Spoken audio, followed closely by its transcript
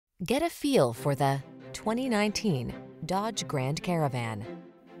Get a feel for the 2019 Dodge Grand Caravan.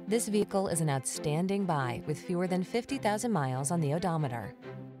 This vehicle is an outstanding buy with fewer than 50,000 miles on the odometer.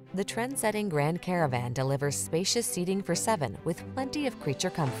 The trend-setting Grand Caravan delivers spacious seating for 7 with plenty of creature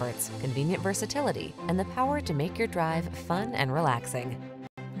comforts, convenient versatility, and the power to make your drive fun and relaxing.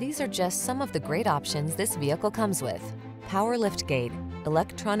 These are just some of the great options this vehicle comes with: power liftgate,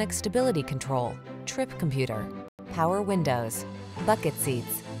 electronic stability control, trip computer, power windows, bucket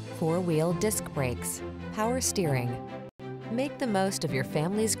seats, 4-wheel disc brakes, power steering. Make the most of your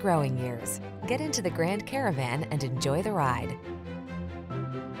family's growing years. Get into the Grand Caravan and enjoy the ride.